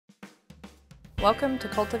Welcome to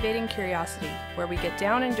Cultivating Curiosity, where we get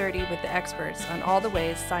down and dirty with the experts on all the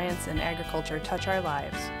ways science and agriculture touch our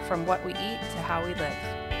lives, from what we eat to how we live.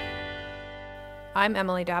 I'm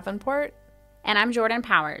Emily Davenport. And I'm Jordan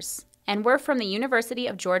Powers, and we're from the University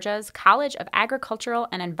of Georgia's College of Agricultural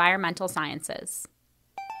and Environmental Sciences.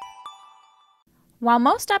 While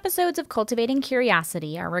most episodes of Cultivating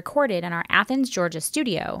Curiosity are recorded in our Athens, Georgia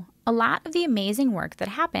studio, a lot of the amazing work that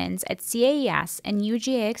happens at CAES and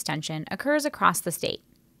UGA Extension occurs across the state.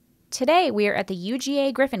 Today, we are at the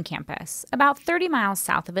UGA Griffin campus, about 30 miles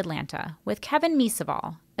south of Atlanta, with Kevin Mis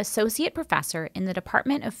Solval, Associate Professor in the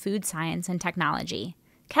Department of Food Science and Technology.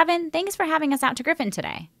 Kevin, thanks for having us out to Griffin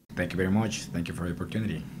today. Thank you very much. Thank you for the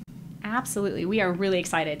opportunity. Absolutely. We are really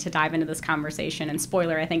excited to dive into this conversation. And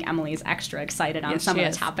spoiler, I think Emily's extra excited on some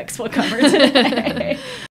of the topics we'll cover today.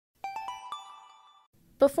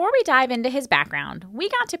 Before we dive into his background, we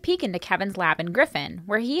got to peek into Kevin's lab in Griffin,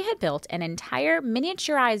 where he had built an entire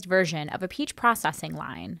miniaturized version of a peach processing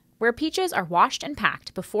line, where peaches are washed and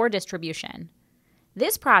packed before distribution.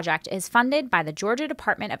 This project is funded by the Georgia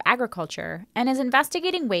Department of Agriculture and is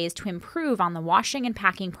investigating ways to improve on the washing and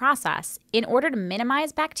packing process in order to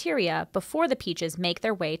minimize bacteria before the peaches make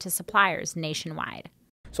their way to suppliers nationwide.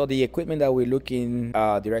 So the equipment that we're looking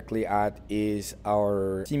directly at is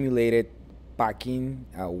our simulated packing,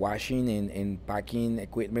 washing and packing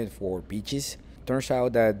equipment for peaches. Turns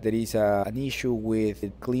out that there is an issue with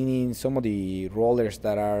cleaning some of the rollers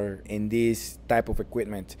that are in this type of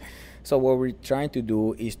equipment. So what we're trying to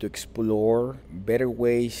do is to explore better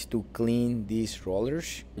ways to clean these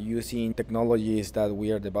rollers using technologies that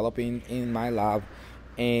we are developing in my lab.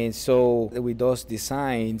 And so with those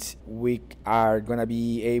designs, we are going to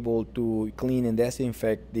be able to clean and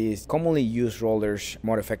disinfect these commonly used rollers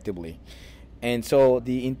more effectively. And so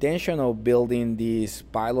the intention of building this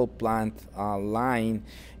pilot plant line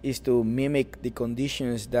is to mimic the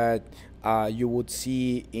conditions that you would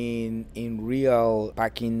see in real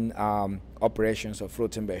packing operations of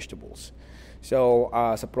fruits and vegetables. So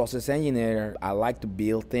as a process engineer, I like to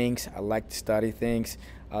build things, I like to study things,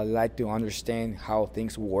 I like to understand how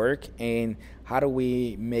things work and how do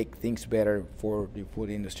we make things better for the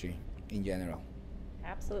food industry in general.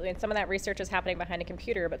 Absolutely, and some of that research is happening behind a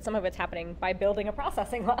computer, but some of it's happening by building a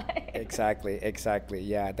processing line. Exactly.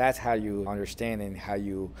 Yeah, that's how you understand and how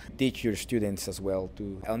you teach your students as well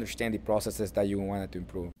to understand the processes that you wanted to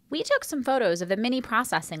improve. We took some photos of the mini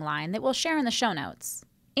processing line that we'll share in the show notes.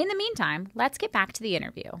 In the meantime, let's get back to the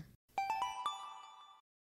interview.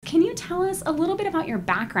 Can you tell us a little bit about your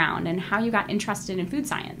background and how you got interested in food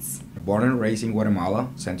science? Born and raised in Guatemala,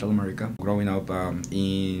 Central America. Growing up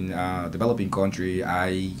in a developing country,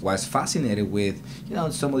 I was fascinated with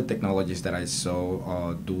some of the technologies that I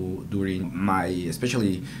saw during my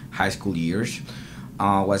especially high school years.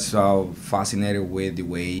 Was fascinated with the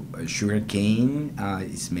way sugar cane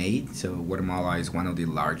is made. So Guatemala is one of the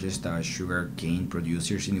largest sugar cane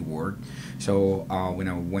producers in the world. So when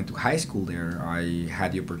I went to high school there, I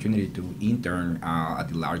had the opportunity to intern at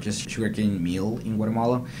the largest sugarcane mill in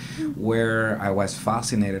Guatemala, where I was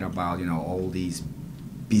fascinated about all these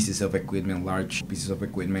pieces of equipment, large pieces of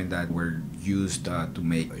equipment that were used to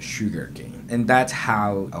make sugar cane. And that's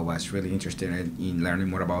how I was really interested in learning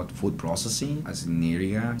more about food processing as an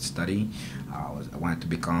area study. I wanted to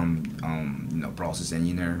become process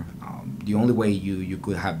engineer. The only way you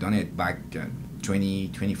could have done it back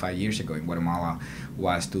 25 years ago in Guatemala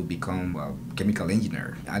was to become a chemical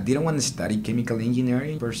engineer. I didn't want to study chemical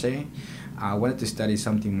engineering per se. I wanted to study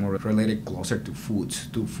something more related closer to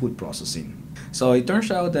food processing. So it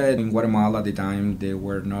turns out that in Guatemala at the time there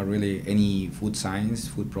were not really any food science,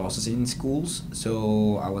 food processing schools.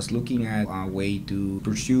 So I was looking at a way to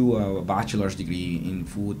pursue a bachelor's degree in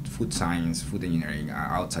food science, food engineering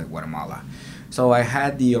outside Guatemala. So I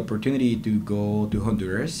had the opportunity to go to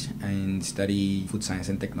Honduras and study food science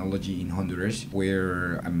and technology in Honduras,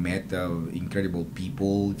 where I met incredible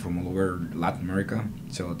people from all over Latin America.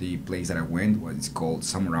 So the place that I went was called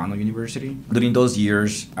Zamorano University. During those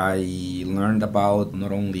years, I learned about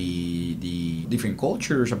not only the different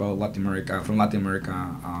cultures about Latin America,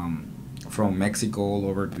 from Mexico all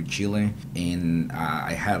over to Chile, and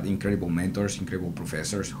I had incredible mentors, incredible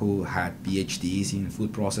professors who had PhDs in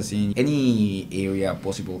food processing, any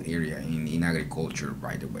possible area in agriculture,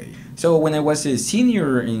 by the way. So when I was a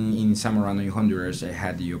senior in Zamorano in Honduras, I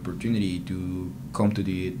had the opportunity to come to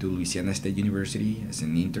Louisiana State University as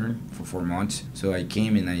an intern for 4 months. So I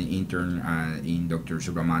came and I interned in Dr.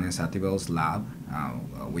 Subramanian Sativel's lab.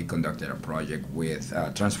 We conducted a project with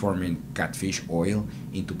transforming catfish oil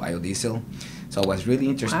into biodiesel. So I was really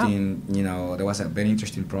interested that was a very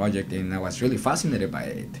interesting project, and I was really fascinated by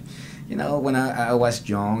it. when I was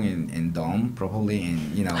young and dumb, probably,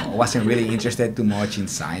 and, I wasn't really interested too much in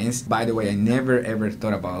science. By the way, I never, ever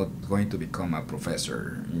thought about going to become a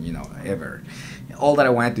professor, ever. All that I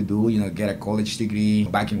wanted to do, get a college degree,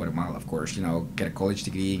 back in Guatemala, of course, get a college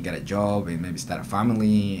degree, get a job, and maybe start a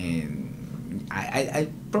family. And I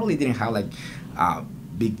probably didn't have,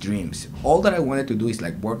 big dreams. All that I wanted to do is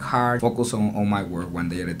work hard, focus on my work one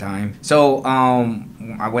day at a time. So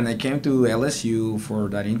when I came to LSU for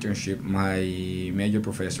that internship, my major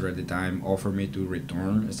professor at the time offered me to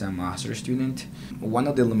return as a master's student. One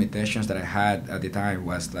of the limitations that I had at the time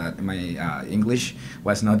was that my English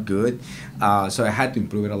was not good, so I had to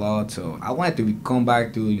improve it a lot. So I wanted to come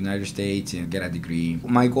back to the United States and get a degree.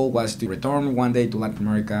 My goal was to return one day to Latin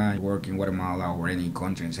America, work in Guatemala or any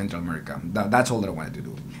country in Central America. That's all that I wanted to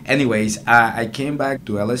do. Anyways, I came back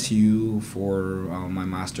to LSU for my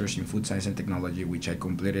master's in food science and technology, which I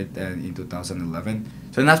completed in 2011.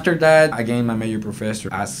 So then after that, again, my major professor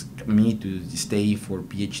asked me to stay for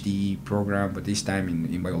PhD program, but this time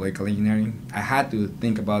in biological engineering. I had to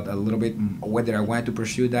think about a little bit whether I wanted to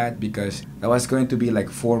pursue that, because that was going to be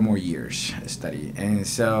 4 more years study. And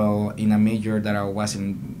so in a major that I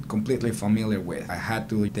wasn't completely familiar with, I had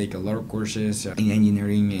to take a lot of courses in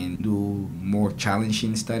engineering and do more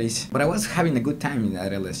challenging studies. But I was having a good time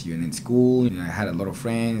at LSU and in school. I had a lot of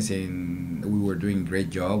friends and we were doing a great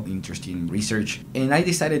job, interesting research. And I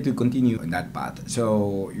decided to continue in that path.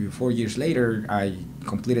 So 4 years later, I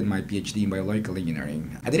completed my PhD in biological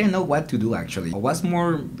engineering. I didn't know what to do actually. I was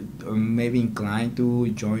more maybe inclined to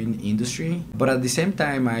join industry, but at the same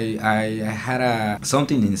time I had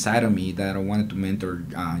something inside of me that I wanted to mentor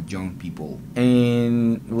young people.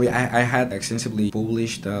 And I had extensively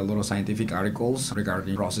published a lot of scientific articles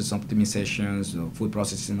regarding process optimizations, food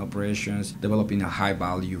processing operations, developing a high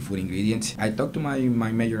value food ingredient. I talked to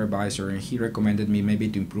my major advisor and he recommended me maybe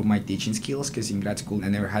to improve my teaching skills, because in grad school I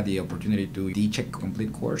never had the opportunity to teach a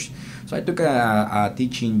complete course. So I took a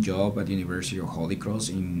teaching job at the University of Holy Cross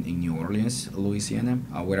in New Orleans, Louisiana,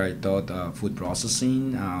 where I taught food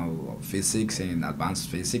processing, physics and advanced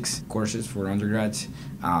physics courses for undergrads.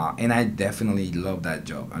 And I definitely love that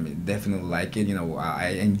job. I mean, definitely like it.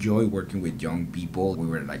 I enjoy working with young people. We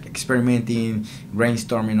were experimenting,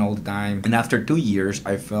 brainstorming all the time. And after 2 years,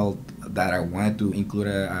 I felt that I wanted to include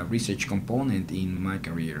a research component in my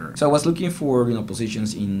career. So I was looking for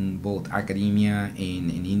positions in both academia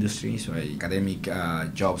and in industry. So academic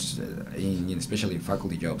jobs, especially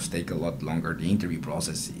faculty jobs, take a lot longer. The interview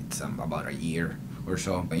process, it's about a year or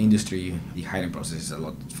so. Industry, the hiring process is a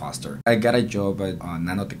lot faster. I got a job at a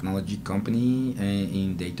nanotechnology company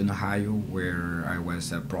in Dayton, Ohio, where I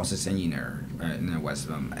was a process engineer, and I was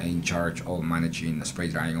in charge of managing spray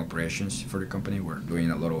drying operations for the company. We're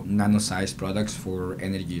doing a lot of nano-sized products for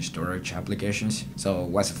energy storage applications. So it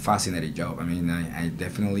was a fascinating job. I mean, I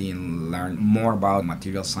definitely learned more about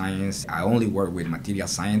material science. I only work with material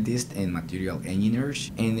scientists and material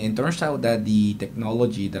engineers. And it turns out that the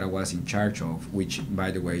technology that I was in charge of, which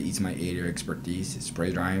by the way is my area of expertise,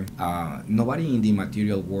 spray drying, nobody in the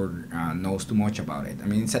material world knows too much about it. I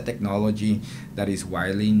mean, it's a technology that is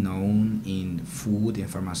widely known in food and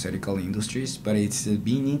pharmaceutical industries, but it's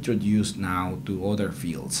being introduced now to other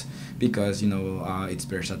fields because its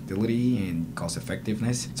versatility and cost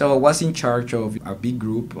effectiveness. So I was in charge of a big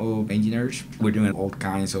group of engineers. We're doing all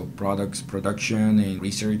kinds of products, production and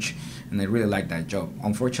research, and I really liked that job.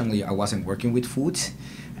 Unfortunately, I wasn't working with foods.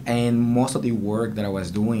 And most of the work that I was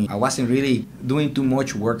doing, I wasn't really doing too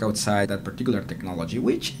much work outside that particular technology,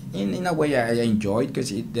 which in a way I enjoyed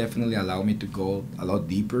because it definitely allowed me to go a lot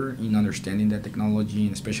deeper in understanding the technology,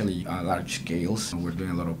 and especially large scales. We're doing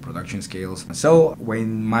a lot of production scales. So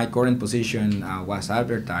when my current position was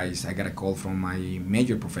advertised, I got a call from my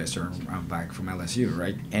major professor back from LSU,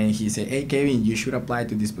 right? And he said, "Hey, Kevin, you should apply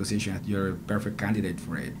to this position. You're a perfect candidate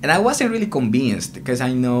for it." And I wasn't really convinced because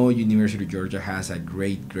I know University of Georgia has a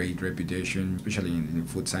great reputation, especially in the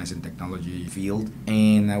food science and technology field.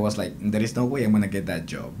 And I was like, there is no way I'm gonna get that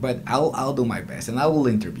job, but I'll do my best and I will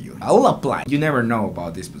interview. I will apply. You never know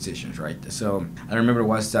about these positions, right? So I remember it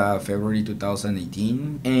was February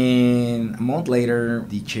 2018, and a month later,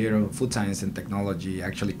 the chair of food science and technology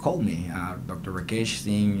actually called me, Dr. Rakesh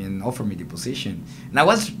Singh, and offered me the position. And I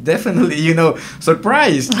was definitely,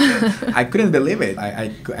 surprised. I couldn't believe it.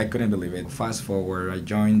 I couldn't believe it. Fast forward, I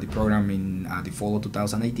joined the program in the fall of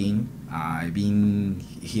 2019. 2019. I've been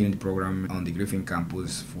here in the program on the Griffin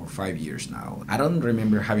campus for 5 years now. I don't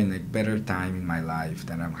remember having a better time in my life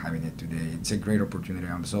than I'm having it today. It's a great opportunity.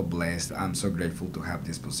 I'm so blessed. I'm so grateful to have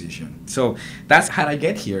this position. So that's how I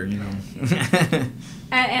get here, you know.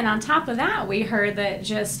 And on top of that, we heard that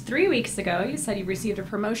just 3 weeks ago, you said you received a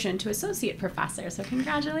promotion to associate professor. So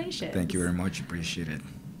congratulations. Thank you very much. Appreciate it.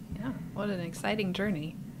 Yeah, what an exciting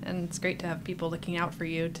journey. And it's great to have people looking out for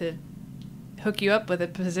you to hook you up with a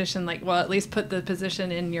position like, well, at least put the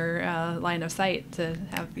position in your line of sight to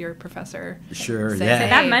have your professor. Sure, say, yeah. hey.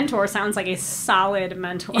 That mentor sounds like a solid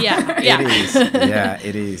mentor. Yeah, It is. Yeah,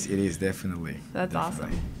 it is definitely. That's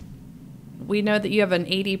definitely. awesome. We know that you have an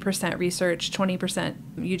 80% research, 20%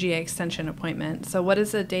 UGA extension appointment. So what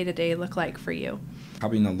does a day-to-day look like for you?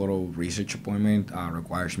 Having a little research appointment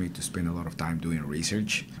requires me to spend a lot of time doing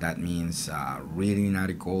research. That means reading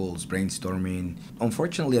articles, brainstorming.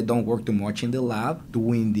 Unfortunately, I don't work too much in the lab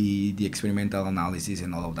doing the experimental analysis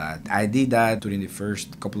and all of that. I did that during the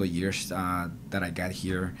first couple of years that I got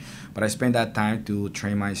here, but I spent that time to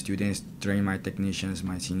train my students, train my technicians,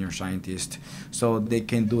 my senior scientists, so they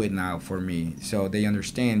can do it now for me. So they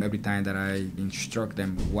understand every time that I instruct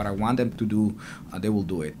them what I want them to do, they will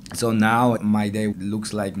do it. So now my day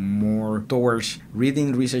looks like more towards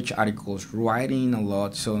reading research articles, writing a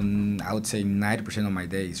lot. So I would say 90% of my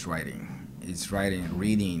day is writing. It's writing,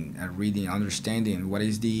 reading, understanding what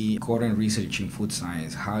is the current research in food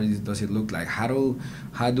science. How does it look like? How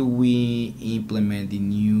do we implement the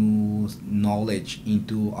new knowledge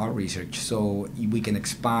into our research so we can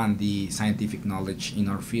expand the scientific knowledge in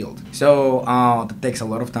our field? So that takes a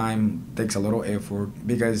lot of time, takes a lot of effort,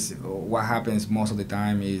 because what happens most of the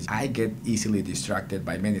time is I get easily distracted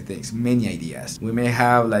by many things, many ideas. We may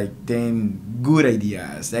have like 10 good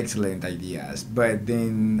ideas, excellent ideas, but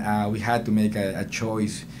then we had to make a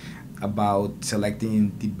choice about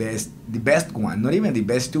selecting the best one, not even the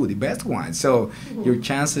best two, the best one. So your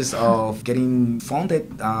chances of getting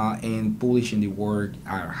funded and publishing the work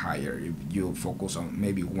are higher if you focus on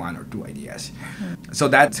maybe one or two ideas. So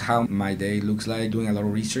that's how my day looks like, doing a lot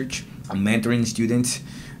of research. I'm mentoring students,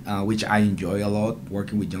 which I enjoy a lot,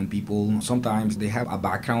 working with young people. Sometimes they have a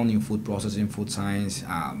background in food processing, food science.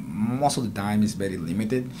 Most of the time it's very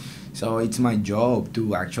limited. So it's my job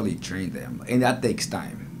to actually train them. And that takes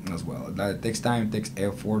time as well. That takes time, takes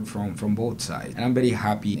effort from both sides. And I'm very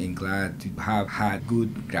happy and glad to have had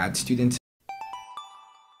good grad students.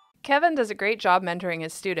 Kevin does a great job mentoring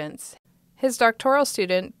his students. His doctoral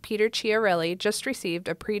student, Peter Chiarelli, just received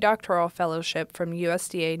a pre-doctoral fellowship from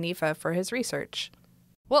USDA NIFA for his research.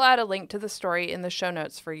 We'll add a link to the story in the show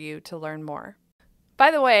notes for you to learn more. By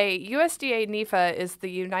the way, USDA NIFA is the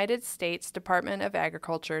United States Department of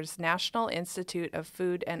Agriculture's National Institute of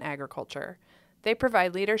Food and Agriculture. They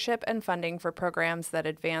provide leadership and funding for programs that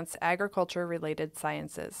advance agriculture-related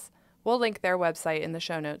sciences. We'll link their website in the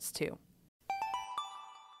show notes too.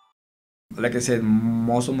 Like I said,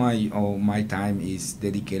 most of my time is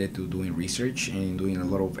dedicated to doing research and doing a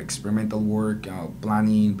lot of experimental work,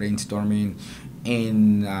 planning, brainstorming,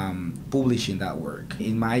 and publishing that work.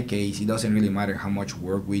 In my case, it doesn't really matter how much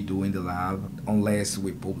work we do in the lab unless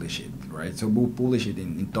we publish it, right? So we'll publish it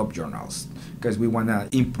in top journals because we want to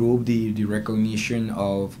improve the recognition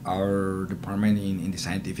of our department in the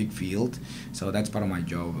scientific field. So that's part of my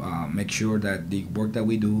job. Make sure that the work that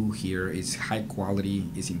we do here is high quality,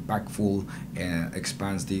 is impactful, and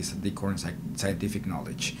expands the current scientific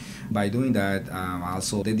knowledge. By doing that, I'm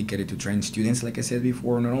also dedicated to train students, like I said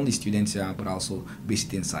before, not only students, but also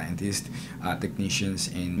visiting scientists, technicians,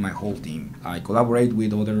 and my whole team. I collaborate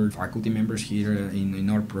with other faculty members here in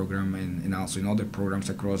our program and also in other programs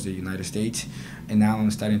across the United States. And now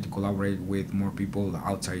I'm starting to collaborate with more people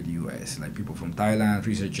outside the US, like people from Thailand,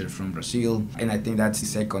 researchers from Brazil. And I think that's the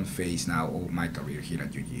second phase now of my career here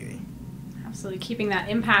at UGA. Absolutely, keeping that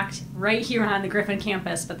impact right here on the Griffin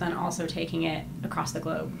campus, but then also taking it across the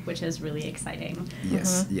globe, which is really exciting.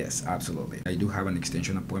 Yes, yes, absolutely. I do have an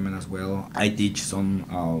extension appointment as well. I teach some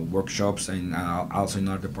workshops and also in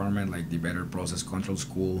our department, like the Better Process Control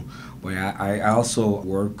School, where I also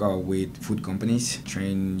work with food companies,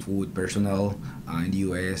 train food personnel in the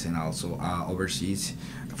US and also overseas.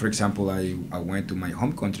 For example, I went to my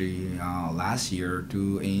home country last year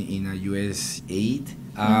in a US aid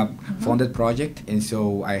funded project, and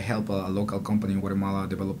so I help a local company in Guatemala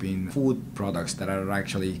developing food products that are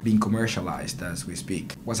actually being commercialized as we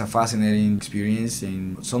speak. It was a fascinating experience,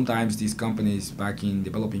 and sometimes these companies back in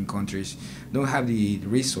developing countries don't have the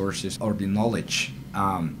resources or the knowledge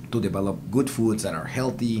to develop good foods that are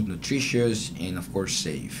healthy, nutritious, and of course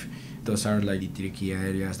safe. Those are like the three key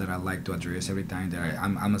areas that I like to address every time that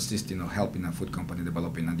I'm assisting or helping a food company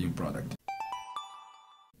developing a new product.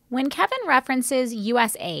 When Kevin references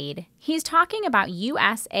USAID, he's talking about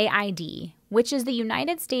USAID, which is the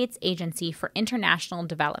United States Agency for International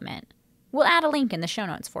Development. We'll add a link in the show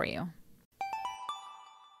notes for you.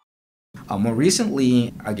 More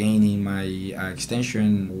recently, again in my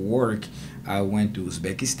extension work, I went to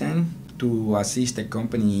Uzbekistan to assist a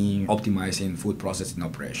company optimizing food processing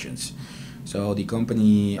operations. So the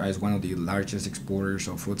company is one of the largest exporters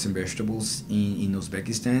of fruits and vegetables in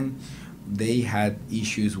Uzbekistan. They had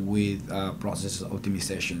issues with process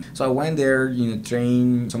optimization. So I went there,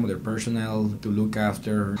 trained some of their personnel to look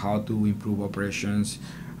after how to improve operations.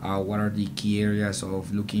 What are the key areas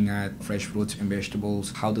of looking at fresh fruits and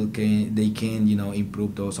vegetables? How they can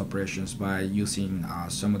improve those operations by using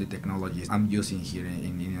some of the technologies I'm using here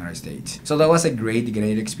in the United States. So that was a great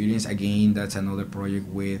experience. Again, that's another project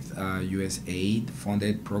with USAID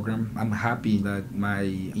funded program. I'm happy that my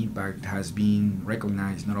impact has been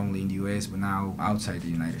recognized not only in the US but now outside the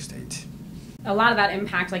United States. A lot of that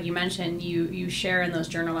impact, like you mentioned, you share in those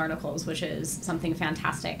journal articles, which is something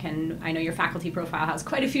fantastic. And I know your faculty profile has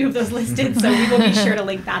quite a few of those listed, so we will be sure to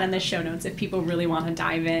link that in the show notes if people really want to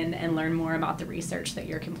dive in and learn more about the research that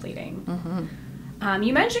you're completing. Mm-hmm.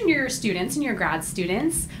 You mentioned your students and your grad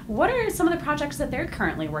students. What are some of the projects that they're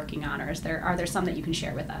currently working on, or are there some that you can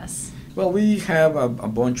share with us? Well, we have a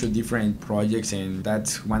bunch of different projects, and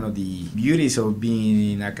that's one of the beauties of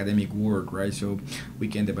being in academic work, right? So we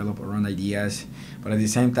can develop our own ideas, but at the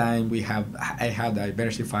same time, I have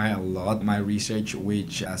diversified a lot my research,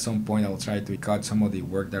 which at some point I'll try to cut some of the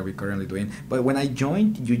work that we're currently doing. But when I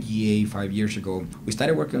joined UGA 5 years ago, we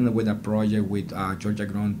started working with a project with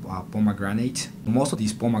Georgia-grown pomegranates. Most of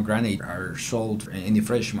these pomegranates are sold in the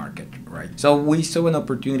fresh market, right? So we saw an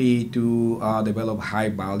opportunity to develop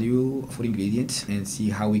high-value food ingredients and see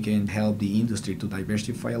how we can help the industry to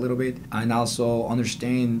diversify a little bit and also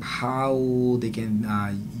understand how they can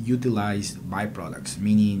utilize byproducts,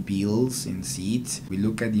 meaning peels and seeds. We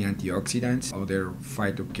look at the antioxidants, other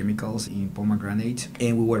phytochemicals in pomegranates,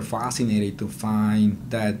 and we were fascinated to find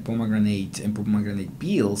that pomegranates and pomegranate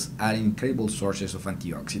peels are incredible sources of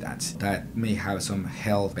antioxidants that may have some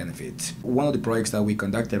health benefits. One of the projects that we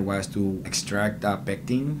conducted was to extract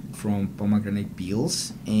pectin from pomegranate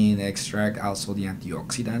peels and extract also the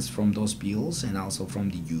antioxidants from those peels and also from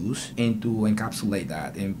the juice, and to encapsulate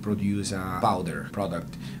that and produce a powder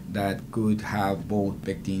product that could have both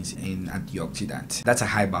pectins and antioxidants. That's a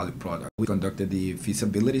high value product. We conducted the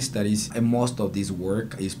feasibility studies, and most of this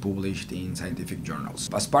work is published in scientific journals.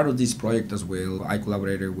 As part of this project as well, I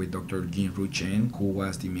collaborated with Dr. Jean Ru Chen, who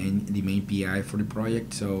was the main PI for the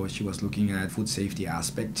project. So she was looking at food safety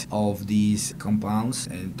aspects of these compounds,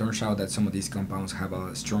 and it turns out that some of these compounds have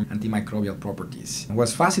a strong antimicrobial properties. It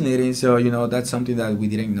was fascinating. So that's something that we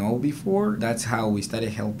didn't know before. That's how we started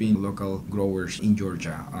helping local growers in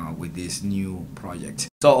Georgia with this new project.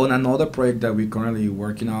 So on another project that we're currently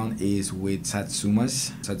working on is with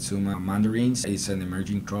satsumas. Satsuma mandarins is an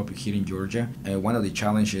emerging crop here in Georgia. One of the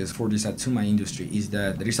challenges for the satsuma industry is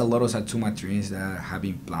that there is a lot of satsuma trees that have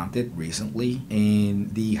been planted recently,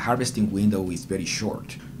 and the harvesting window is very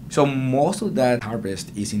short. So most of that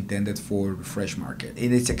harvest is intended for the fresh market.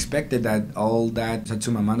 And it's expected that all that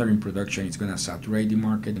satsuma mandarin production is going to saturate the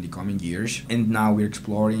market in the coming years. And now we're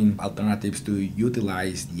exploring alternatives to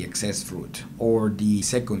utilize the excess fruit or the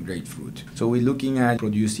second grade fruit. So we're looking at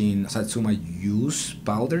producing satsuma juice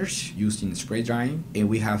powders used in spray drying. And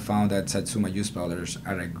we have found that satsuma juice powders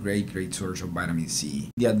are a great source of vitamin C.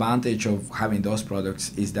 The advantage of having those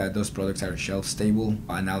products is that those products are shelf stable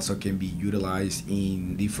and also can be utilized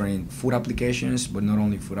in different food applications, but not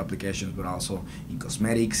only food applications, but also in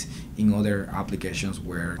cosmetics, in other applications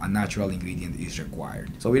where a natural ingredient is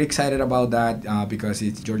required. So we're excited about that because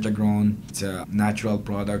it's Georgia grown, it's a natural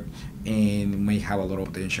product, and may have a lot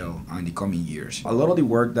of potential in the coming years. A lot of the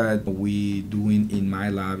work that we doing in my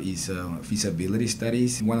lab is feasibility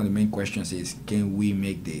studies. One of the main questions is, can we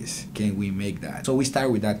make this? Can we make that? So we start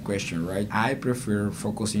with that question, right? I prefer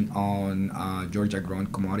focusing on Georgia grown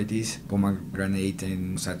commodities, pomegranate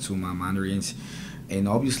and satsuma mandarins. And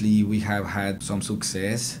obviously we have had some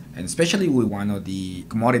success, and especially with one of the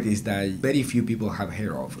commodities that very few people have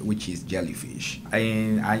heard of, which is jellyfish.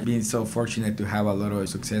 And I've been so fortunate to have a lot of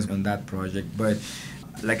success on that project. But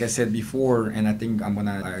like I said before, and I think I'm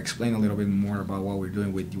gonna explain a little bit more about what we're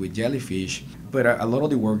doing with jellyfish, but a lot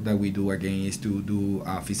of the work that we do again is to do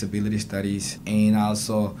feasibility studies and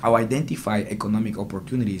also identify economic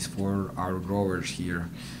opportunities for our growers here.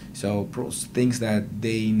 So things that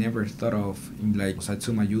they never thought of, like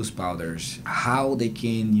Satsuma juice powders, how they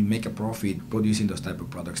can make a profit producing those type of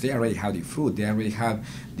products. They already have the food, they already have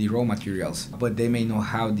the raw materials, but they may not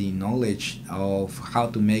have the knowledge of how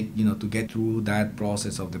to make, to get through that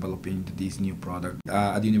process of developing this new product.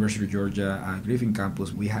 At the University of Georgia Griffin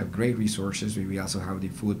campus, we have great resources. We also have the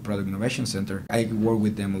Food Product Innovation Center. I work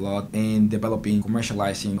with them a lot in developing,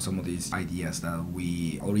 commercializing some of these ideas that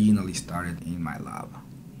we originally started in my lab.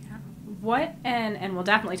 What, and we'll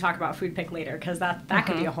definitely talk about Food Pick later, because that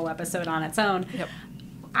could be a whole episode on its own. Yep.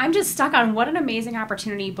 I'm just stuck on what an amazing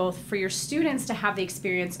opportunity both for your students to have the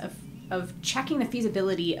experience of checking the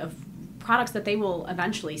feasibility of products that they will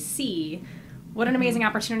eventually see. What an amazing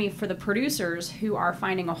opportunity for the producers who are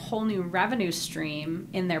finding a whole new revenue stream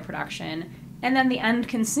in their production. And then the end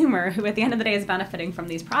consumer, who at the end of the day is benefiting from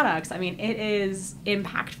these products. I mean, it is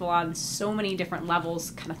impactful on so many different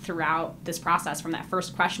levels kind of throughout this process, from that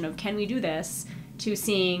first question of, can we do this, to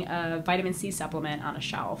seeing a vitamin C supplement on a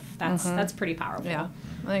shelf. That's pretty powerful. Yeah,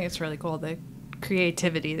 I think it's really cool, the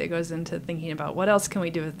creativity that goes into thinking about what else can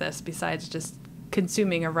we do with this besides just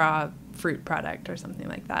consuming a raw fruit product or something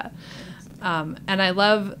like that. And I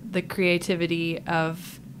love the creativity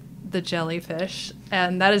of the jellyfish,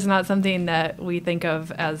 and that is not something that we think of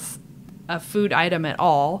as a food item at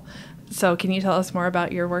all. So can you tell us more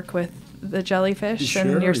about your work with the jellyfish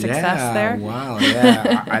and your success there? Wow,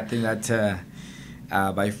 yeah. I think that's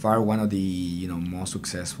by far one of the most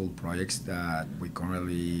successful projects that we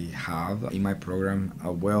currently have in my program.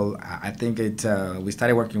 I think we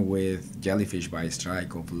started working with jellyfish by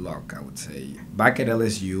strike of luck, I would say. Back at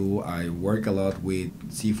LSU, I work a lot with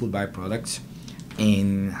seafood byproducts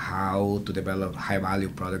in how to develop high-value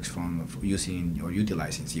products from using or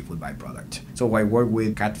utilizing seafood byproducts. So I work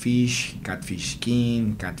with catfish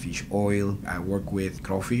skin, catfish oil. I work with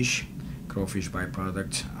crawfish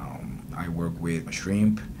byproducts. I work with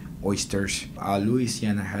shrimp, oysters.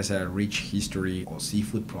 Louisiana has a rich history of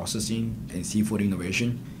seafood processing and seafood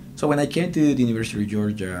innovation. So when I came to the University of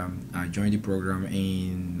Georgia, I joined the program.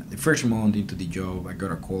 In the first month into the job, I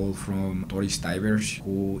got a call from Tori Stivers,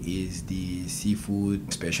 who is the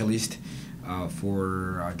seafood specialist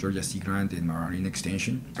for Georgia Sea Grant and Marine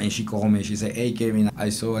Extension. And she called me, she said, "Hey Kevin, I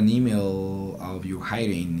saw an email of you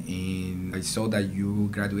hiring, and I saw that you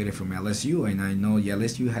graduated from LSU, and I know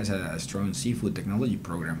LSU has a strong seafood technology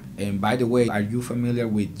program. And by the way, are you familiar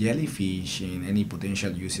with jellyfish and any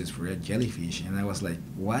potential uses for a jellyfish?" And I was like,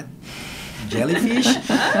 "What? Jellyfish?"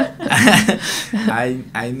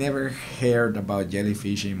 I never heard about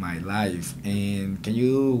jellyfish in my life, and can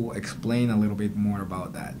you explain a little bit more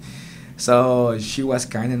about that? So she was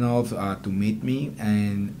kind enough to meet me,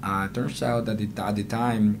 and turns out that at the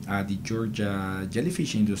time the Georgia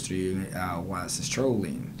jellyfish industry was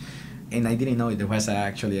struggling, and I didn't know there was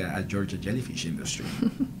actually a Georgia jellyfish industry.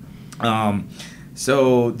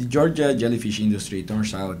 So the Georgia jellyfish industry,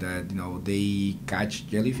 turns out that they catch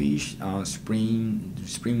jellyfish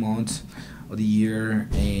spring months of the year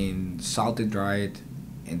and salt it, dry it,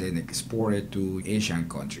 and then export it to Asian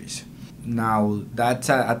countries. Now that's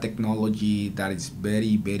a technology that is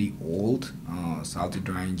very, very old. Salted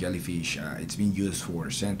drying jellyfish, it's been used for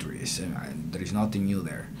centuries, and there is nothing new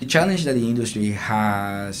there. The challenge that the industry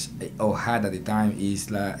has or had at the time is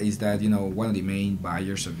that one of the main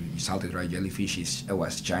buyers of salted dry jellyfish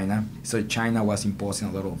was China. So China was imposing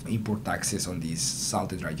a lot of import taxes on these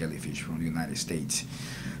salted dry jellyfish from the United States.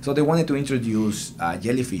 So they wanted to introduce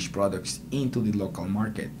jellyfish products into the local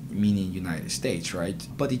market, meaning United States, right?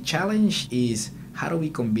 But the challenge is, how do we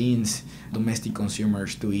convince domestic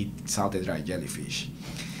consumers to eat salted dry jellyfish?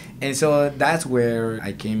 And so that's where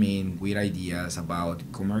I came in with ideas about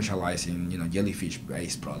commercializing,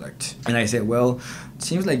 jellyfish-based products. And I said, well, it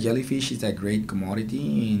seems like jellyfish is a great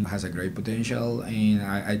commodity and has a great potential. And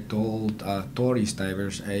I told Tori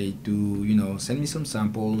Stivers to, send me some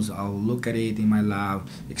samples. I'll look at it in my lab,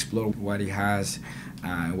 explore what it has,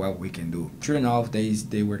 and what we can do. Sure enough,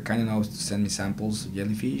 they were kind enough to send me samples of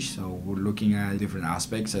jellyfish. So we're looking at different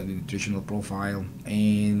aspects of the nutritional profile,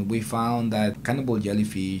 and we found that cannibal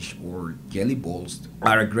jellyfish, or jelly balls,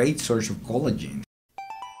 are a great source of collagen.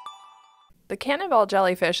 The cannibal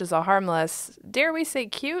jellyfish is a harmless, dare we say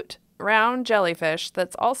cute, round jellyfish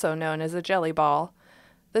that's also known as a jelly ball.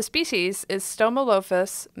 The species is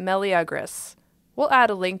Stomolophus meleagris. We'll add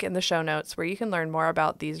a link in the show notes where you can learn more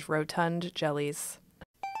about these rotund jellies.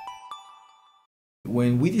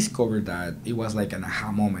 When we discovered that, it was like an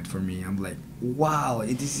aha moment for me. I'm like, wow,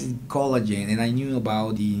 this is collagen. And I knew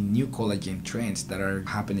about the new collagen trends that are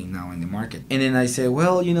happening now in the market. And then I said,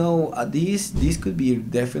 well, this could be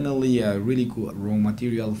definitely a really good raw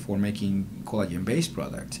material for making collagen-based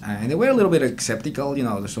products. And they were a little bit skeptical.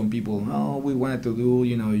 There's some people, no, we wanted to do,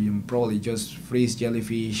 you probably just freeze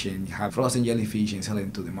jellyfish and have frozen jellyfish and sell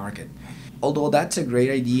it to the market. Although that's a great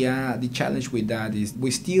idea, the challenge with that is we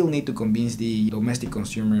still need to convince the domestic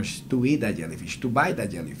consumers to eat that jellyfish, to buy that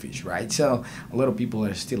jellyfish, right? So a lot of people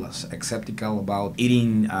are still skeptical about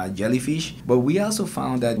eating jellyfish. But we also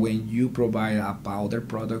found that when you provide a powder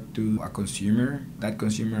product to a consumer, that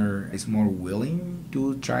consumer is more willing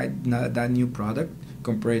to try that new product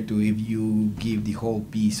compared to if you give the whole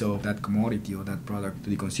piece of that commodity or that product to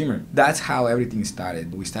the consumer. That's how everything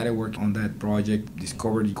started. We started working on that project,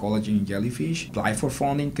 discovered the collagen in jellyfish, apply for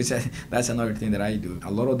funding, because that's another thing that I do. A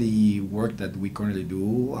lot of the work that we currently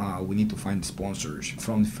do, we need to find sponsors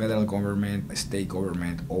from the federal government, state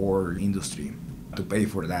government, or industry to pay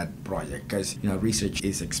for that project, because research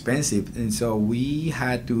is expensive, and so we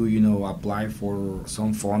had to apply for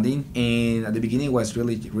some funding. And at the beginning it was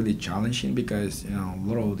really challenging because a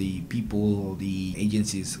lot of the people, the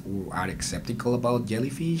agencies are skeptical about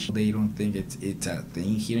jellyfish. They don't think it's a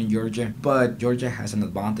thing here in Georgia, but Georgia has an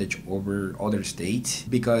advantage over other states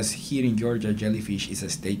because here in Georgia jellyfish is a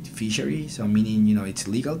state fishery, so meaning it's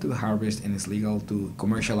legal to harvest and it's legal to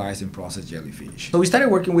commercialize and process jellyfish. So we started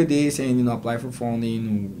working with this and apply for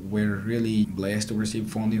funding. We're really blessed to receive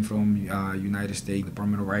funding from United States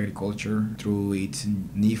Department of Agriculture through its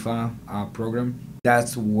NIFA program.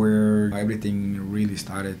 That's where everything really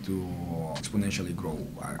started to exponentially grow,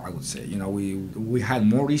 I would say. We had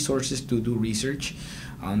more resources to do research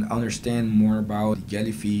and understand more about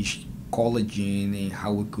jellyfish, collagen, and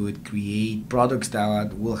how we could create products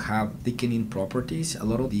that will have thickening properties. A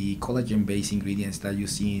lot of the collagen-based ingredients that you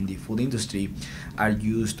see in the food industry are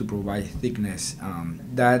used to provide thickness.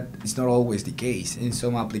 That is not always the case. In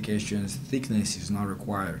some applications, thickness is not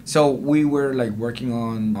required. So we were working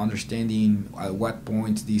on understanding at what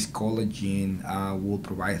point this collagen will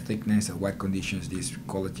provide thickness, at what conditions this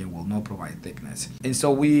collagen will not provide thickness. And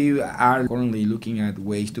so we are currently looking at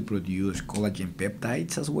ways to produce collagen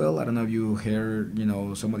peptides as well. I don't know if you heard,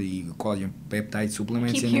 some of the collagen peptide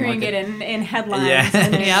supplements Keep in the hearing market. it in headlines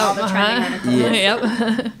and in all the trending articles.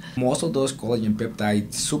 Yep. Most of those collagen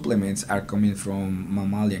peptide supplements are coming from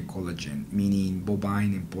mammalian collagen, meaning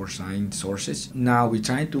bovine and porcine sources. Now we're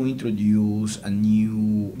trying to introduce a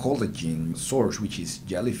new collagen source, which is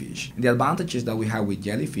jellyfish. The advantages that we have with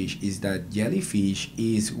jellyfish is that jellyfish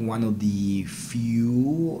is one of the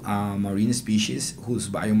few marine species whose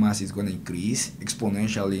biomass is going to increase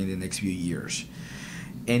exponentially in the next few years.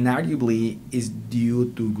 And arguably is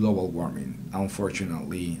due to global warming.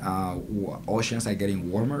 Unfortunately, oceans are getting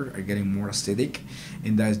warmer, are getting more acidic,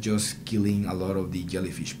 and that's just killing a lot of the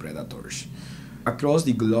jellyfish predators. Across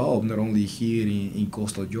the globe, not only here in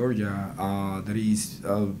coastal Georgia, there is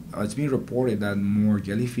it's been reported that more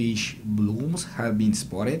jellyfish blooms have been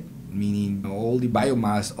spotted, meaning all the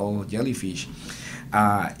biomass of jellyfish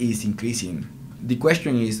is increasing. The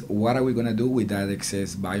question is, what are we going to do with that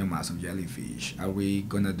excess biomass of jellyfish? Are we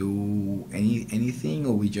going to do anything,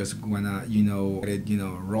 or we just going to, let it,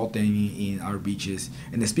 rotting in our beaches?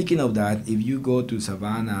 And speaking of that, if you go to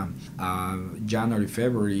Savannah, January,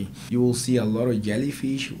 February, you will see a lot of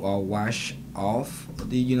jellyfish wash off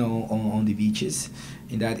on the beaches.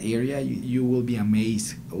 In that area, you will be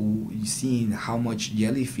amazed seeing how much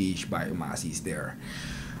jellyfish biomass is there.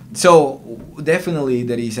 So definitely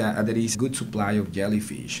there is a good supply of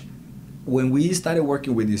jellyfish. When we started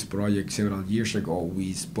working with this project several years ago,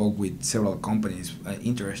 we spoke with several companies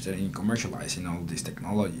interested in commercializing all these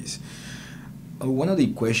technologies. One of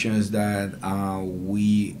the questions that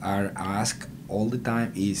we are asked all the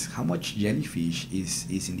time is how much jellyfish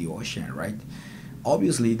is in the ocean, right?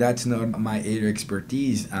 Obviously, that's not my area of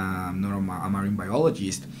expertise. I'm not a marine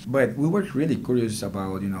biologist, but we were really curious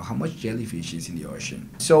about, how much jellyfish is in the ocean.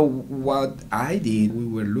 So what I did, we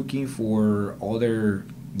were looking for other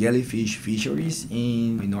jellyfish fisheries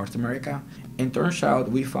in North America, and turns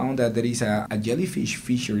out we found that there is a jellyfish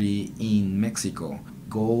fishery in Mexico.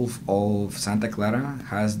 Gulf of Santa Clara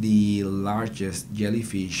has the largest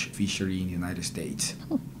jellyfish fishery in the United States.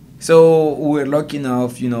 So we're lucky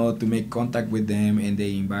enough, to make contact with them, and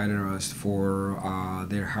they invited us for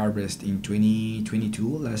their harvest in 2022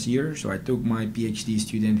 last year. So I took my PhD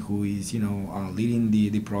student who is, leading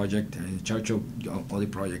the project, in charge of the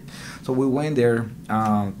project. So we went there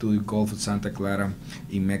to the Gulf of Santa Clara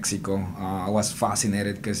in Mexico. I was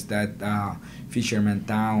fascinated because that fisherman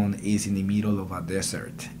town is in the middle of a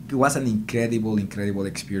desert. It was an incredible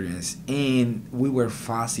experience, and we were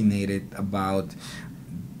fascinated about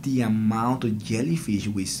the amount of jellyfish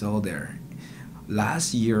we saw there.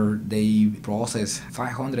 Last year, they processed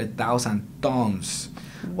 500,000 tons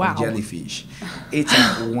Wow. of jellyfish. It's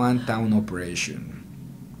a one-town operation.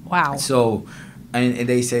 Wow. So, and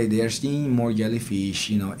they say they're seeing more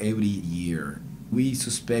jellyfish, every year. We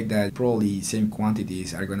suspect that probably same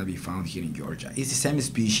quantities are going to be found here in Georgia. It's the same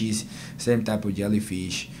species, same type of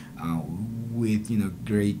jellyfish, with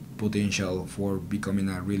great potential for becoming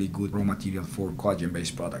a really good raw material for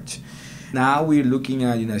collagen-based products. Now we're looking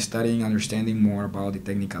at studying, understanding more about the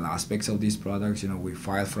technical aspects of these products. We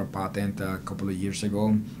filed for a patent a couple of years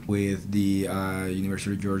ago with the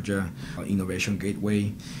University of Georgia Innovation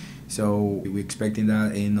Gateway. So we're expecting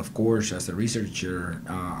that, and of course, as a researcher,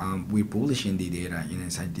 we're publishing the data in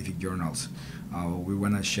scientific journals. We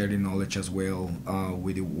want to share the knowledge as well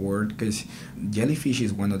with the world, because jellyfish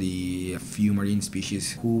is one of the few marine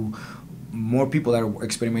species who more people are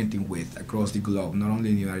experimenting with across the globe, not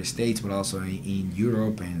only in the United States, but also in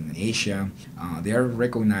Europe and Asia. They are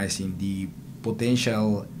recognizing the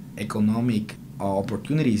potential economic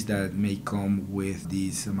opportunities that may come with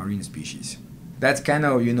these marine species. That's kind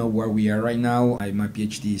of where we are right now. My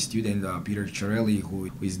PhD student Peter Charelli, who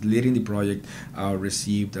is leading the project,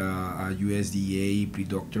 received a USDA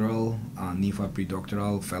predoctoral, NIFA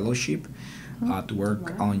predoctoral fellowship to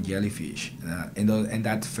work on jellyfish, and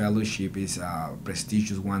that fellowship is a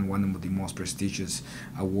prestigious one of the most prestigious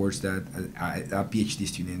awards that a PhD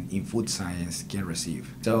student in food science can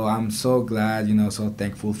receive. So I'm so glad, so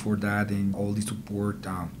thankful for that, and all the support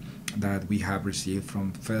that we have received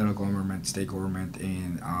from federal government, state government,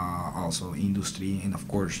 and also industry, and of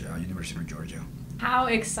course University of Georgia. How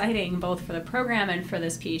exciting, both for the program and for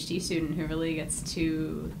this PhD student who really gets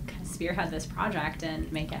to kind of spearhead this project and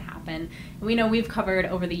make it happen. And we know we've covered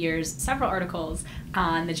over the years several articles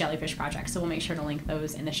on the Jellyfish Project, so we'll make sure to link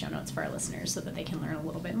those in the show notes for our listeners so that they can learn a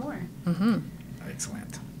little bit more. Mm-hmm.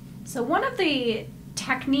 Excellent. So one of the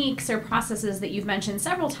techniques or processes that you've mentioned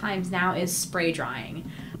several times now is spray drying.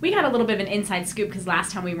 We got a little bit of an inside scoop because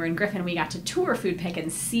last time we were in Griffin, we got to tour Food Pick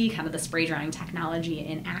and see kind of the spray drying technology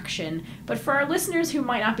in action. But for our listeners who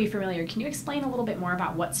might not be familiar, can you explain a little bit more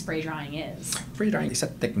about what spray drying is? Spray drying is a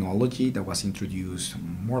technology that was introduced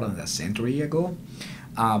more than a century ago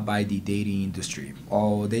by the dairy industry.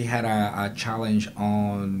 They had a challenge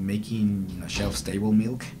on making shelf-stable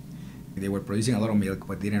milk. They were producing a lot of milk,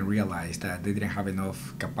 but didn't realize that they didn't have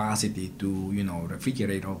enough capacity to,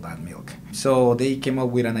 refrigerate all that milk. So they came up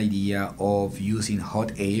with an idea of using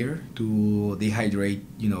hot air to dehydrate,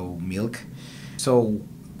 milk. So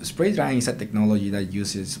spray drying is a technology that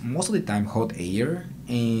uses most of the time hot air,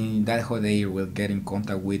 and that hot air will get in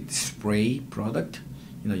contact with spray product.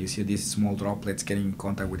 You see these small droplets getting in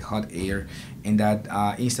contact with hot air, and that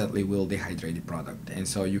instantly will dehydrate the product, and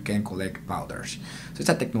so you can collect powders. So it's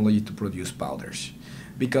a technology to produce powders.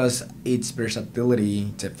 Because its versatility,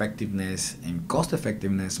 its effectiveness, and cost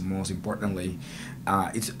effectiveness, most importantly,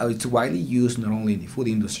 it's widely used not only in the food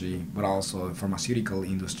industry, but also in pharmaceutical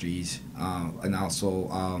industries, and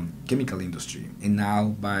also chemical industry, and now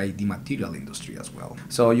by the material industry as well.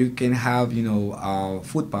 So you can have,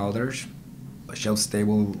 food powders,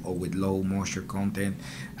 shelf-stable or with low moisture content.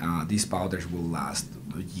 These powders will last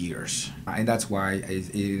years, and that's why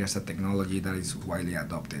it is a technology that is widely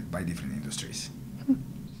adopted by different industries.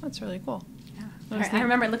 That's really cool. Yeah. I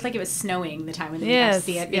remember it looked like it was snowing the time when we got to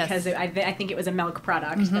see it, because I think it was a milk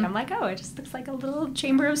product. Mm-hmm. But I'm like, it just looks like a little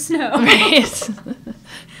chamber of snow. Right.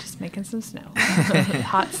 Just making some snow.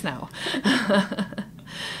 Hot snow.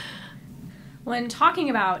 When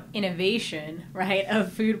talking about innovation, right,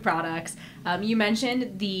 of food products, you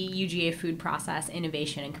mentioned the UGA Food Process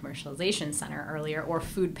Innovation and Commercialization Center earlier, or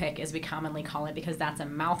Food Pick as we commonly call it, because that's a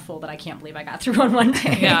mouthful that I can't believe I got through on one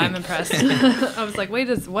day. Yeah, I'm impressed. I was like,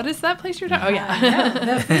 wait, what is that place you're talking about? Oh, yeah,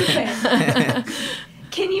 the Food Pick.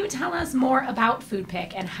 Can you tell us more about Food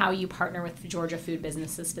Pick and how you partner with Georgia food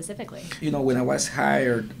businesses specifically? When I was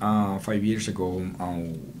hired 5 years ago,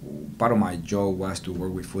 part of my job was to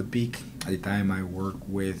work with Food Pick. At the time, I worked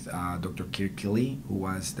with Dr. Kirk Kelly, who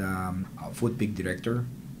was the Food Pick director.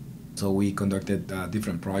 So we conducted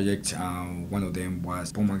different projects. One of them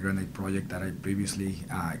was pomegranate project that I previously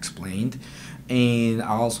explained. And I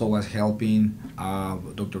also was helping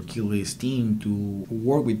Dr. Kiley's team to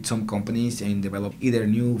work with some companies and develop either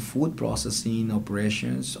new food processing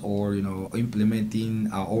operations or,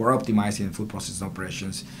 implementing or optimizing food processing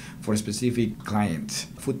operations for specific clients.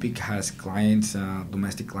 FoodPeak has clients,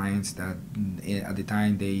 domestic clients that at the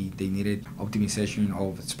time they needed optimization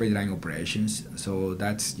of spray drying operations. So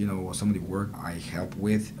that's, some of the work I help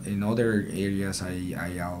with. In other areas,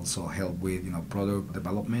 I also help with, product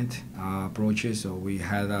development approaches. So we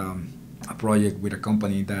had a project with a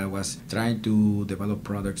company that was trying to develop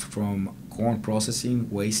products from corn processing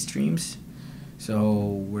waste streams. So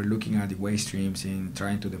we're looking at the waste streams and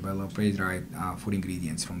trying to develop spray-dried food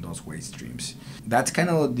ingredients from those waste streams. That's kind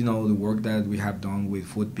of the work that we have done with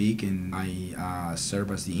FoodPeak, and I serve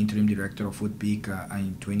as the interim director of FoodPeak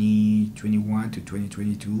in 2021 to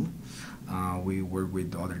 2022. We work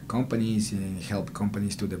with other companies and help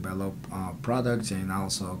companies to develop products and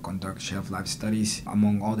also conduct shelf life studies,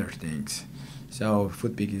 among other things. So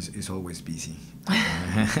FoodPeak is always busy.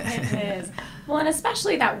 It is. Well, and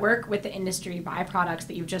especially that work with the industry byproducts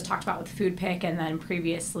that you've just talked about with FoodPick and then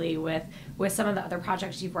previously with some of the other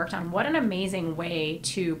projects you've worked on. What an amazing way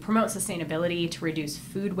to promote sustainability, to reduce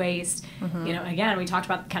food waste. Mm-hmm. Again, we talked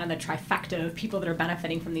about kind of the trifecta of people that are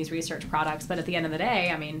benefiting from these research products, but at the end of the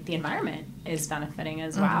day, the environment is benefiting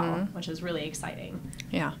as well, which is really exciting.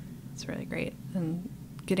 Yeah, it's really great. And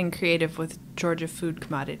getting creative with Georgia food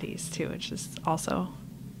commodities too, which is also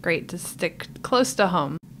great to stick close to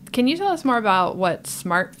home. Can you tell us more about what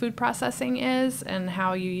smart food processing is and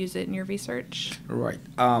how you use it in your research? Right.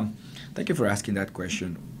 Thank you for asking that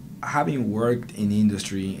question. Having worked in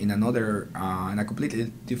industry in a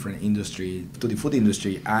completely different industry to the food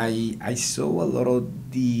industry, I saw a lot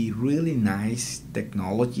of the really nice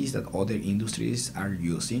technologies that other industries are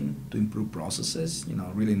using to improve processes,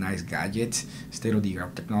 really nice gadgets,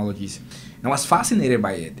 state-of-the-art technologies. And I was fascinated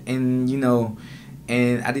by it.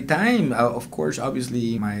 And at the time, of course,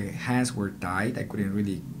 obviously, my hands were tied. I couldn't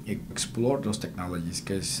really explore those technologies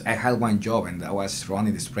because I had one job and I was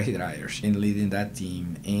running the spray dryers and leading that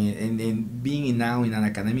team. And then being now in an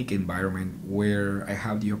academic environment where I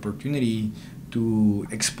have the opportunity to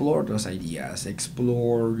explore those ideas,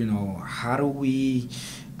 explore, how do we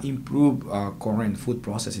improve current food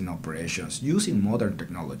processing operations using modern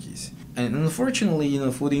technologies. And unfortunately,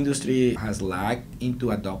 food industry has lagged into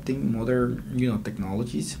adopting modern,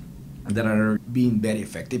 technologies that are being very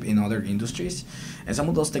effective in other industries. And some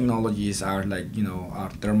of those technologies are like, our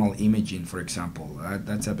thermal imaging, for example.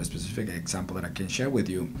 That's a specific example that I can share with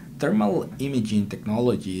you. Thermal imaging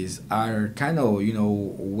technologies are kind of,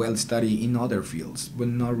 well studied in other fields, but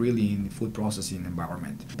not really in the food processing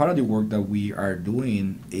environment. Part of the work that we are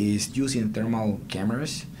doing is using thermal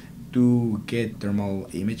cameras to get thermal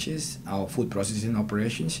images of food processing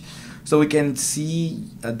operations, so we can see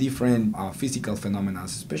different physical phenomena,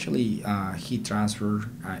 especially heat transfer,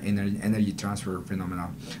 energy transfer phenomena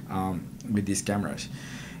with these cameras.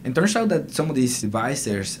 And turns out that some of these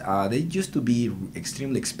devices, they used to be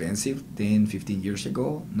extremely expensive 10, 15 years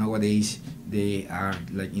ago. Nowadays, they are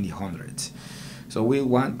like in the hundreds. So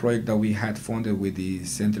one project that we had funded with the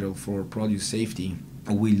Center for Produce Safety,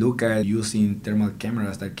 we look at using thermal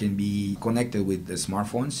cameras that can be connected with the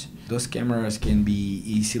smartphones. Those cameras can be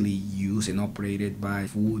easily used and operated by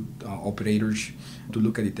food operators to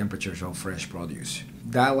look at the temperatures of fresh produce.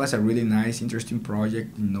 That was a really nice, interesting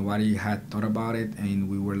project. Nobody had thought about it, and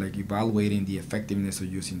we were evaluating the effectiveness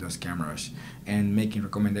of using those cameras and making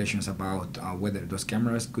recommendations about whether those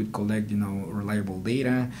cameras could collect, reliable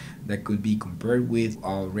data that could be compared with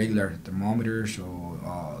regular thermometers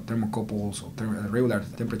or thermocouples or regular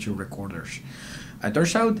temperature recorders. It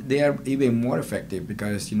turns out they are even more effective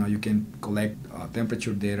because you can collect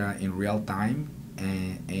temperature data in real time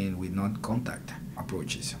and with non-contact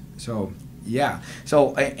approaches. So yeah.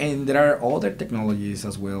 So and there are other technologies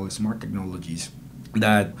as well, smart technologies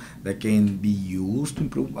that can be used to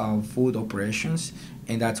improve food operations,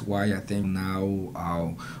 and that's why I think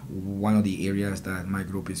now one of the areas that my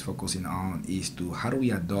group is focusing on is to how do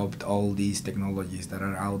we adopt all these technologies that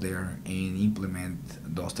are out there and implement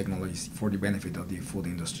those technologies for the benefit of the food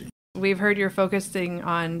industry. We've heard you're focusing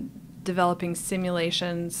on developing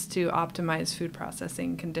simulations to optimize food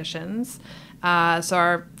processing conditions. For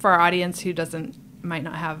our audience who might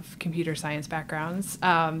not have computer science backgrounds,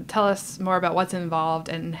 tell us more about what's involved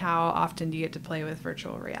and how often do you get to play with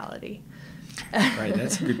virtual reality? Right,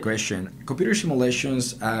 that's a good question. Computer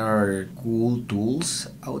simulations are cool tools,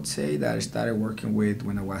 I would say, that I started working with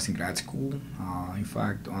when I was in grad school. In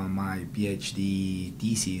fact, my PhD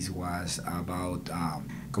thesis was about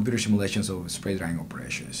computer simulations of spray drying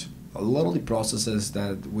operations. A lot of the processes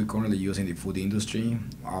that we currently use in the food industry,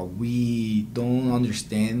 we don't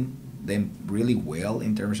understand them really well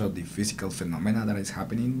in terms of the physical phenomena that is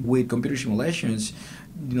happening. With computer simulations,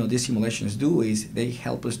 these simulations do is they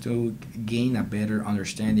help us to gain a better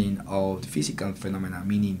understanding of the physical phenomena,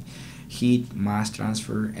 meaning heat, mass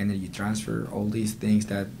transfer, energy transfer, all these things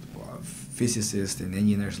that physicists and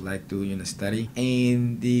engineers like to study.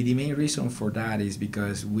 And the main reason for that is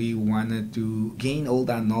because we wanted to gain all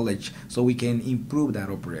that knowledge so we can improve that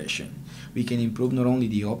operation. We can improve not only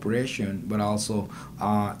the operation, but also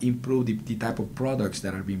improve the type of products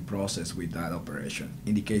that are being processed with that operation.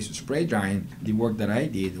 In the case of spray drying, the work that I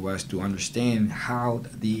did was to understand how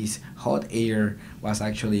this hot air was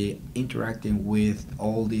actually interacting with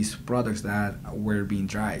all these products that were being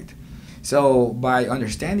dried. So by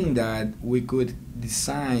understanding that, we could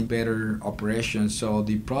design better operations so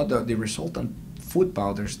the resultant food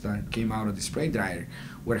powders that came out of the spray dryer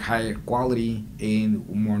were higher quality and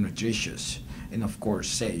more nutritious and of course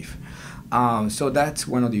safe. So that's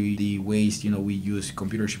one of the ways we use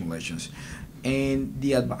computer simulations. And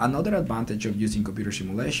another advantage of using computer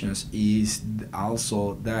simulations is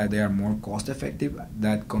also that they are more cost effective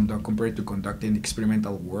compared to conducting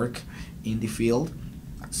experimental work in the field.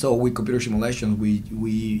 So with computer simulations,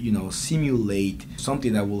 we simulate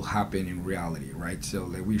something that will happen in reality, right? So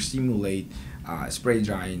like we simulate spray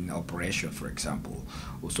drying operation, for example.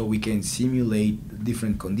 So we can simulate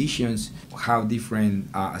different conditions, have different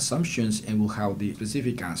assumptions, and we'll have the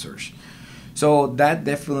specific answers. So that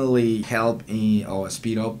definitely help or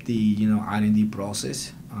speed up the R&D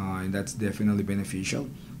process, and that's definitely beneficial.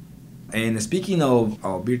 And speaking of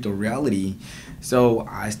virtual reality, so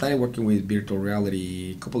I started working with virtual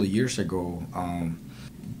reality a couple of years ago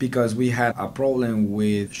because we had a problem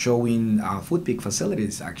with showing food pick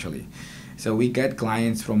facilities actually. So we got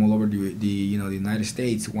clients from all over the United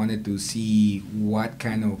States wanted to see what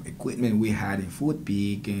kind of equipment we had in food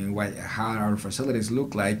pick and how our facilities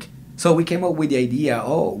look like. So we came up with the idea,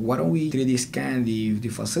 why don't we 3D scan the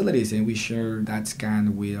facilities and we share that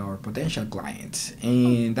scan with our potential clients.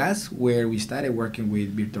 And that's where we started working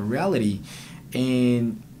with virtual reality.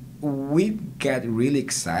 And we got really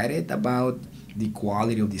excited about the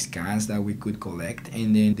quality of the scans that we could collect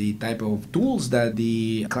and then the type of tools that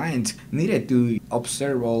the clients needed to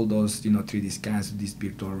observe all those 3D scans of these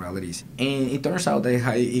virtual realities. And it turns out that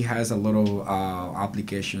it has a lot of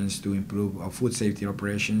applications to improve food safety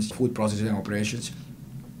operations, food processing operations.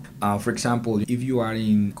 For example, if you are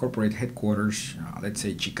in corporate headquarters, let's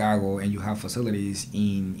say Chicago, and you have facilities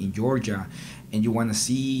in Georgia, and you want to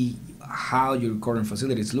see how your current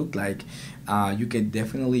facilities look like, you can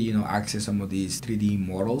definitely access some of these 3D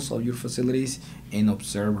models of your facilities and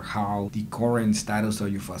observe how the current status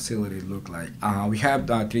of your facility look like. We have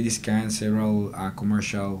 3D scanned several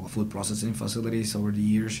commercial food processing facilities over the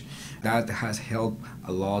years. That has helped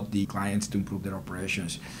a lot the clients to improve their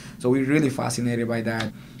operations. So we're really fascinated by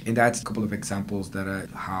that, and that's a couple of examples that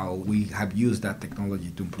how we have used that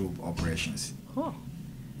technology to improve operations. Oh,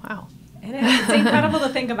 wow. It's incredible to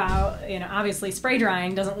think about. Obviously spray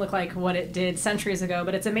drying doesn't look like what it did centuries ago,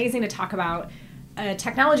 but it's amazing to talk about a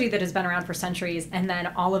technology that has been around for centuries and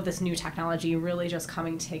then all of this new technology really just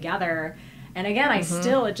coming together. And again,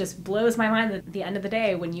 it just blows my mind that at the end of the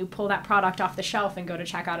day, when you pull that product off the shelf and go to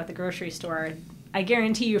check out at the grocery store, I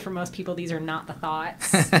guarantee you, for most people, these are not the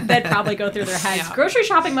thoughts that probably go through their heads. Yeah. Grocery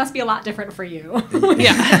shopping must be a lot different for you.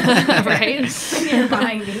 Yeah, right? When you're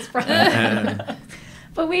buying these products.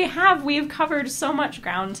 But we've covered so much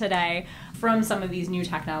ground today, from some of these new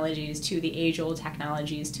technologies to the age-old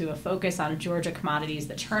technologies to a focus on Georgia commodities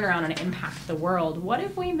that turn around and impact the world. What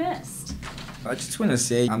have we missed? I just want to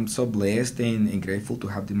say I'm so blessed and grateful to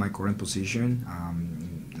have my current position.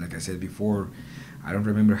 Like I said before, I don't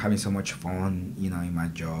remember having so much fun, in my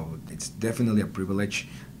job. It's definitely a privilege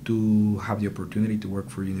to have the opportunity to work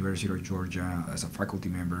for University of Georgia as a faculty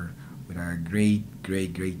member with a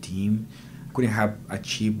great team. Couldn't have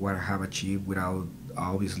achieved what I have achieved without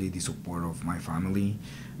obviously the support of my family,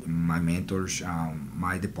 my mentors,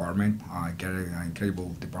 my department. I got an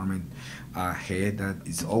incredible department head that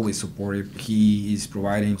is always supportive. He is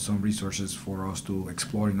providing some resources for us to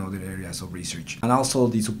explore in other areas of research. And also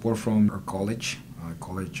the support from our college,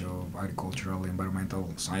 College of Agricultural and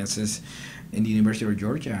Environmental Sciences, and the University of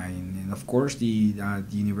Georgia, and of course the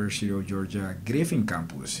University of Georgia Griffin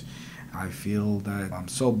campus. I feel that I'm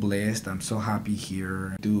so blessed, I'm so happy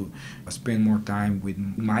here to spend more time with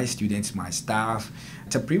my students, my staff.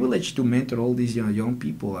 It's a privilege to mentor all these young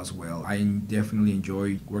people as well. I definitely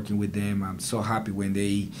enjoy working with them. I'm so happy when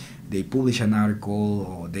they publish an article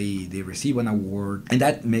or they receive an award, and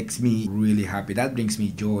that makes me really happy. That brings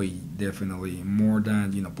me joy, definitely, more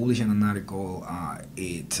than publishing an article.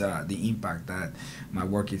 It's the impact that my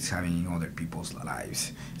work is having in other people's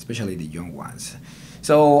lives, especially the young ones.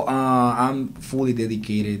 So I'm fully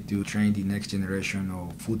dedicated to train the next generation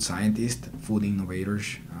of food scientists, food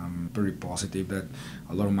innovators. I'm very positive that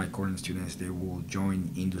a lot of my current students, they will join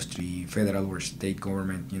industry, federal or state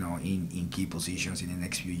government, in key positions in the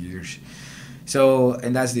next few years. So,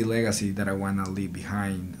 and that's the legacy that I want to leave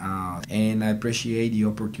behind. And I appreciate the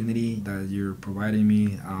opportunity that you're providing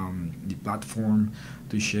me, the platform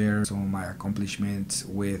to share some of my accomplishments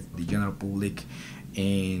with the general public.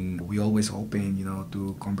 And we always open,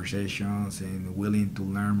 to conversations and willing to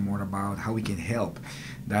learn more about how we can help.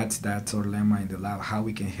 That's our lemma in the lab: how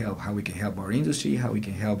we can help our industry, how we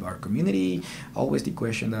can help our community. Always the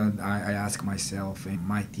question that I ask myself and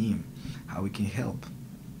my team: how we can help.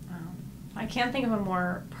 I can't think of a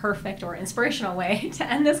more perfect or inspirational way to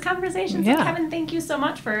end this conversation. Yeah. So Kevin, thank you so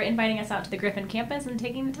much for inviting us out to the Griffin campus and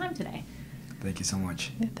taking the time today. Thank you so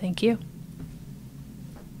much. Yeah, thank you.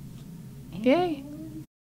 Yay.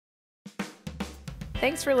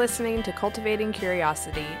 Thanks for listening to Cultivating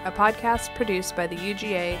Curiosity, a podcast produced by the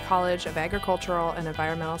UGA College of Agricultural and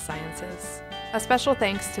Environmental Sciences. A special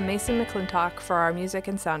thanks to Mason McClintock for our music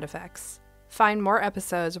and sound effects. Find more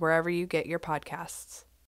episodes wherever you get your podcasts.